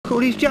Look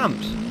at all these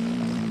jumps.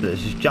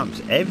 There's just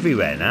jumps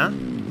everywhere now.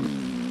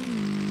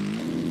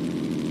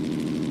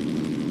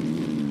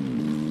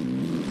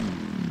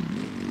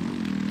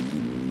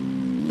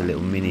 The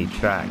little mini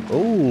track.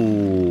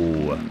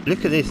 Ooh,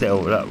 look at this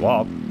little, look,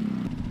 what?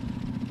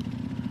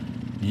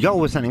 Yo,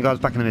 what's happening, guys?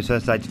 Back in the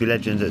first Atv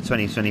Legends at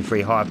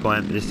 2023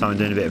 Highpoint. This time I'm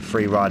doing a bit of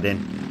free riding.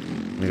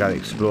 I'm gonna go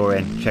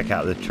exploring, check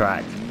out the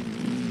track,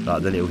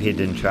 like the little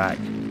hidden track.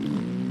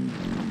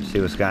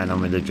 See what's going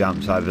on with the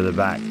jumps over the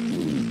back.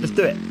 Let's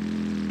do it.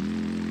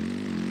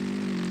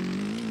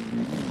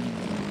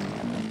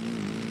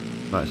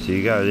 Right, so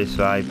you go this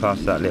way,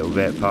 past that little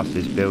bit, past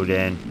this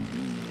building.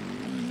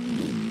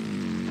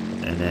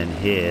 And then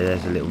here,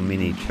 there's a little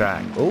mini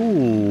track.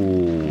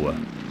 Ooh!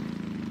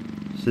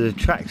 So the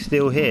track's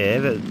still here,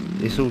 but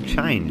it's all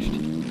changed.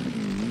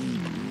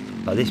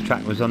 Like this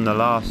track was on the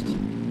last...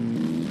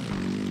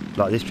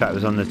 Like this track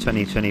was on the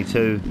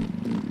 2022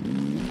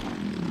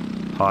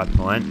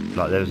 Highpoint.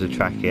 Like there was a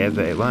track here,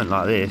 but it weren't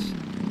like this.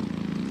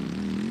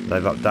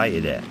 They've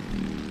updated it.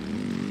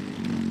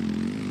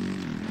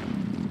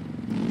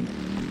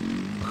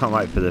 I can't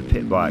wait for the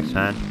pit bikes,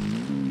 man.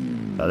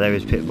 Like there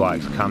is pit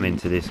bikes coming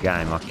to this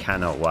game. I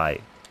cannot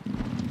wait.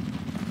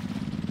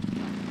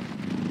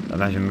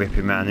 Imagine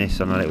ripping around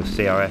this on a little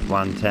CRF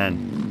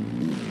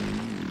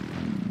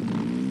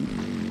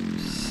 110.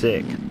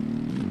 Sick.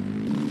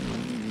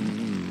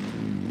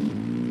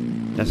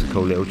 That's a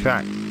cool little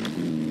track.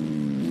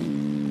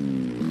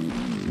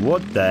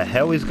 What the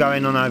hell is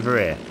going on over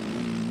here?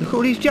 Look at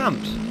all these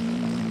jumps.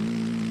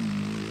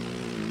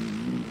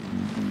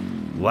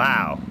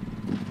 Wow.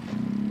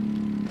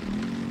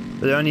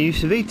 But there only used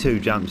to be 2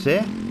 jumps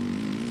here.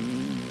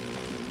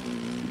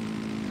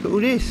 Look at all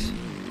this.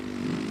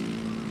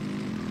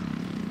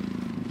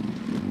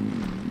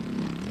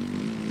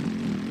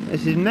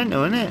 This is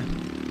mental, isn't it?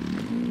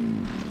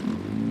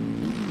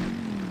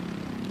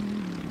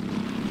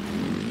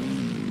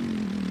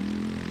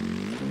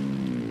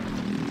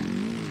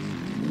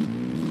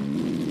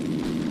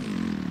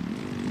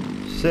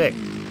 Sick.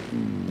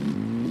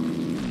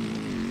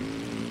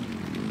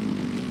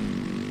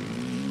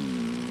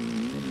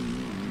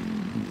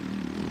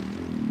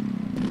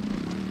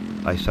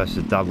 I'm supposed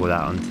to double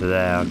that onto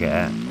there, I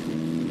get it.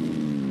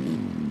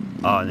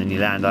 Oh, and then you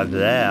land over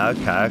there.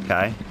 Okay,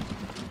 okay.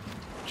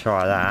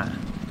 Try that.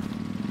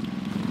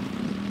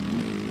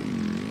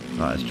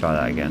 Right, let's try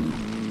that again.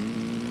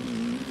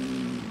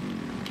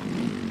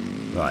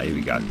 Right, here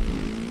we go.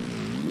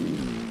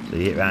 So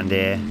you hit round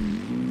here,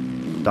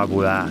 double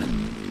that.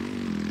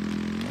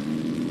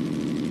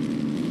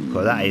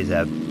 God, that is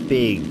a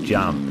big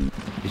jump.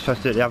 You're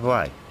supposed to do it the other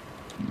way.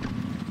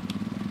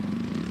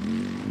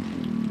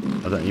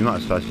 I don't. You might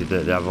be supposed to do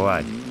it the other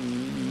way.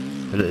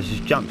 But look, there's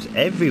just jumps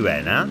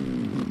everywhere now.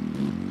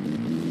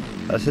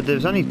 I said there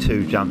was only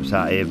 2 jumps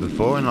out here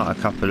before and like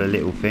a couple of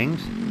little things.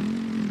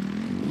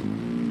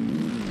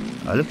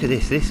 Oh, look at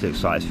this. This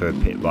looks like it's for a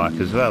pit bike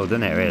as well,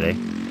 doesn't it, really?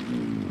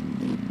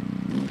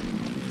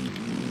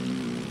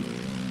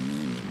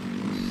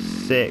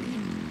 Sick.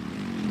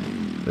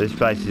 But this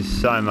place is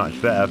so much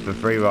better for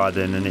free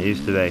riding than it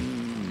used to be.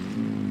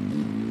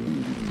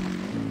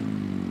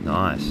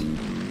 Nice.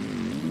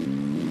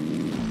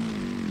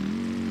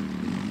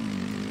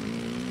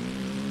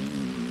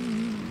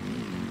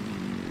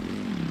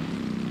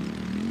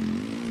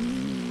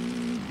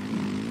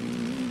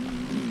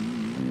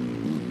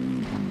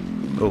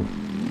 Oh.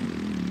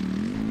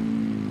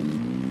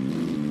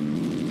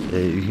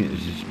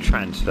 There's just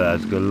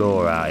transfers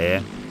galore out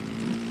here.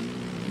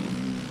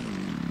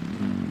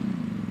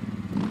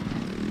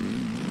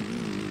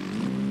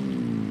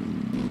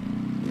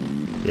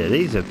 Yeah,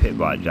 these are pit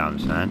bike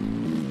jumps, man.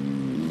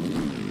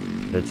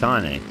 They're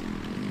tiny.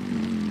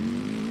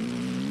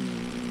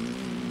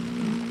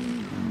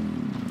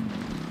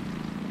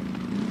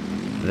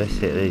 Let's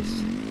hit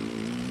this.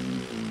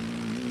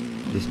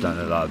 This don't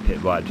look like a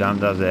pit bike jump,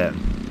 does it?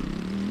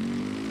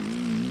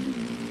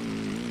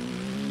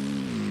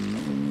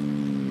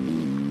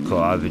 Cool,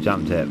 I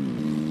overjumped it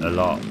a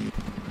lot.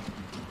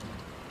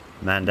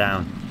 Man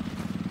down.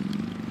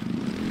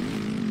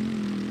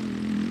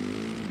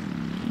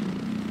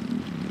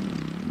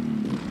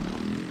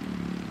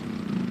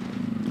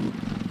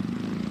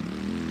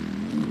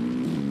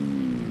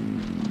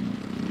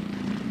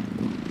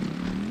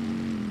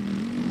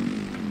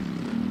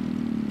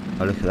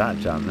 Oh, look at that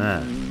jump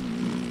there.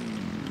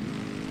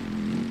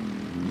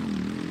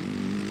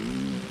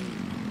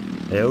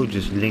 It all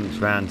just links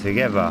round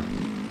together.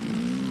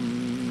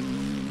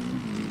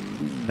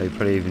 So you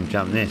probably even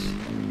jump this.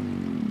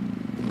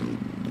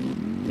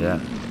 Yeah.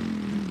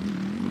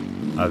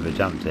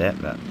 Overjumped it,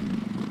 but...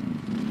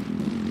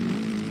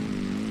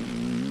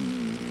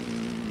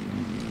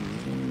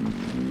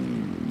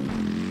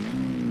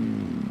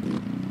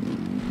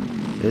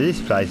 Yeah,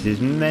 this place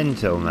is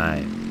mental,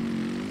 mate.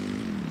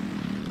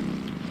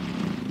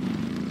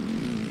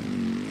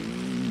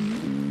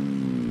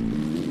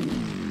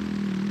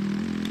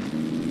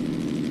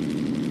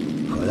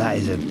 Oh, that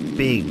is a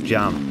big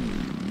jump.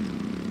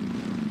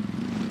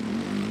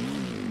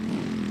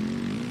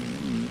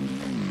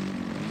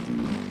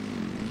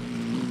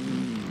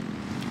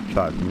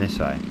 Try it from this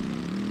way.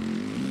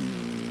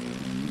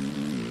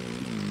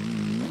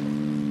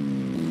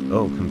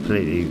 Oh,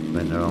 completely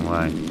went the wrong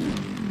way.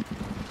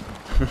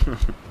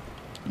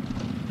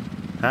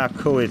 How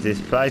cool is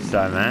this place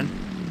though, man?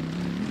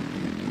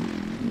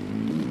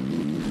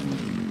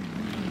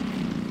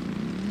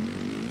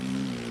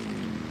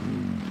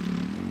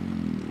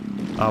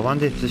 I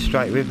wonder if the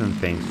straight ribbon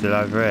thing's still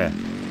over here.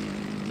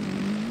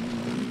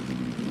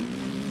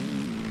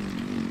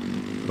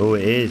 Oh,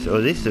 it is. Oh,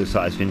 this looks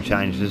like it's been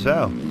changed as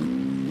well.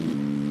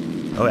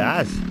 Oh, it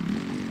has.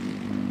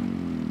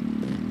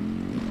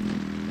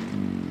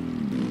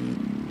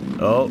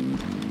 Oh.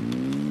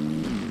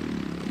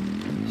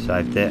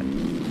 Saved it.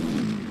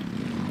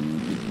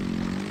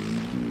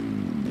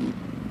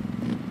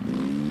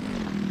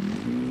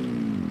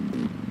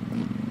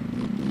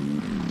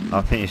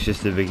 I think it's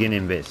just the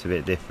beginning bit's a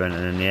bit different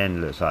and then the end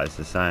looks like it's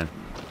the same.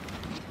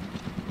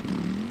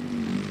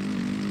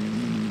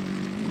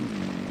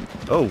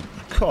 Oh,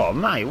 God,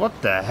 mate,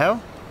 what the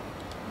hell?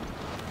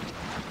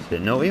 It's a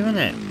bit naughty, isn't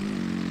it?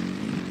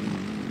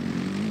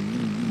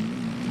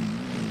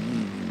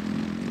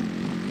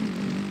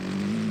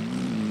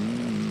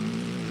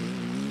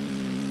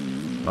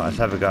 Right, let's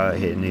have a go at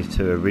hitting these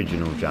two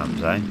original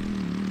jumps, eh?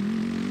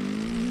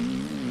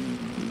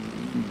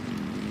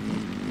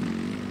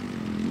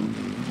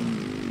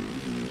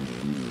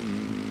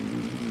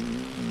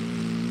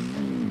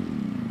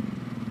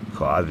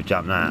 Quite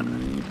overjump that.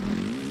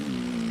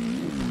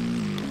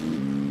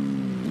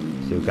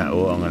 Still can't.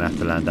 Oh, I'm gonna have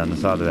to land down the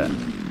side of it.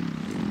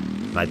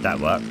 Made that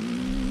work.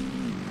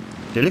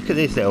 Dude, look at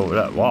this little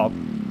look. What?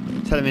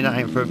 Telling me that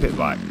ain't for a pit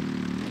bike.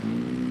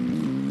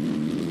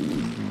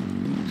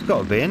 It's got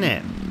to be, innit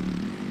it?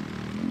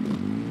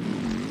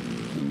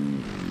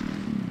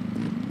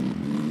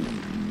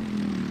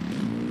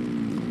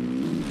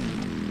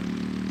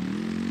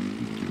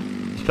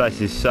 This place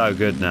is so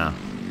good now.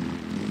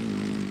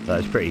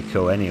 That's pretty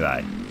cool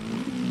anyway.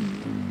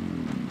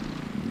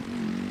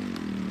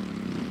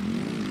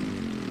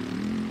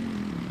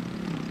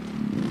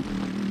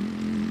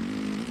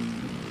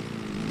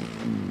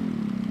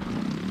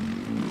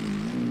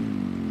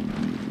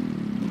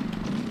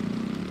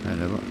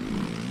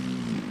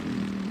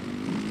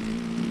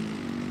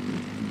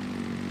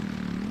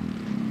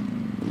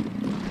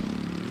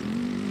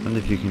 I wonder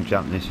if you can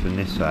jump this from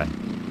this way.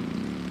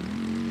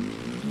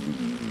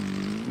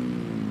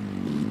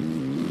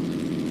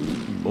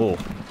 Oh,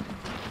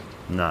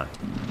 no.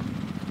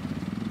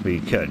 Well,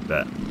 you could,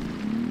 but...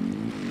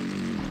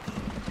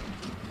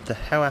 What the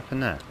hell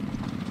happened there?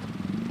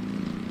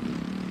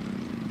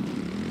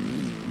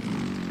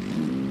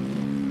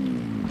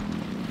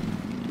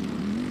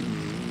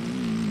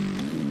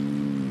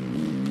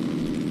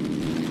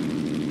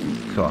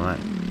 Come on,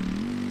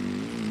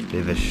 mate.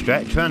 Bit of a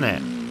stretch, wasn't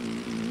it?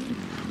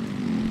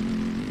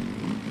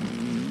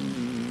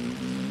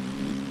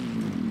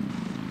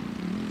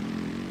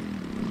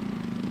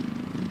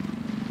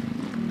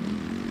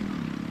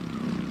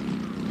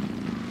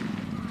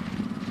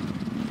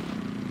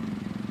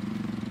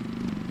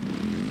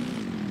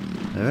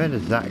 Where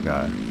does that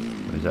go?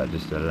 Or is that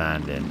just a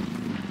landing?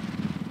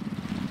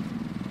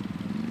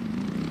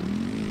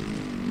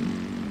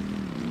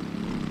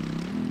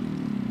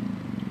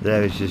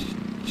 There is just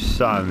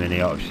so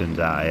many options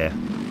out here.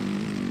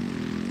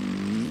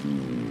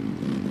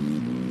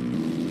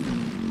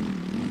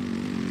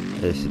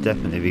 This would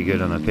definitely be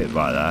good on a pit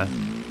bike though.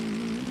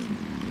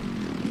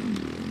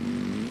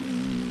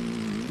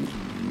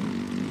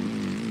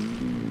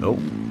 Oh.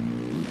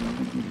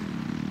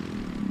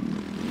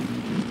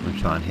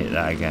 Try and hit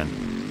that again.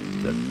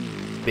 It's a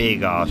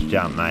big ass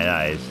jump, mate,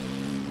 that is.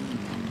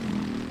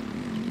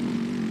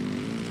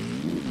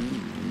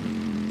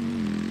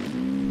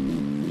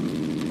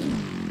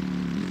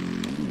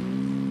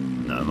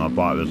 No, my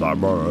bike was like,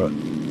 bro.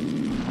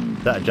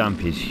 That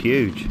jump is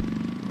huge.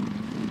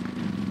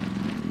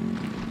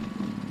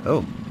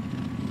 Oh.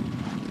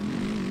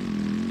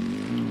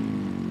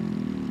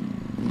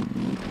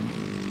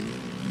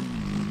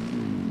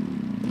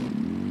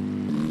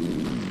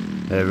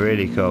 They're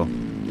really cool.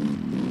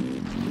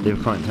 Leave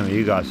a comment, tell me what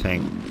you guys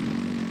think.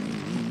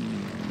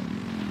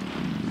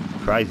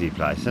 Crazy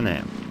place, isn't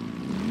it?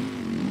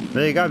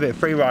 There you go, a bit of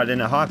free riding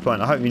at Highpoint.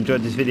 I hope you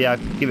enjoyed this video.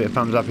 Give it a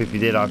thumbs up if you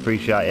did, I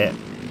appreciate it.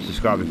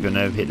 Subscribe if you're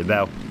new, hit the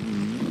bell.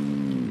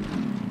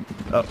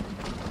 Oh.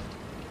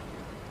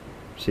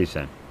 See you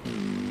soon.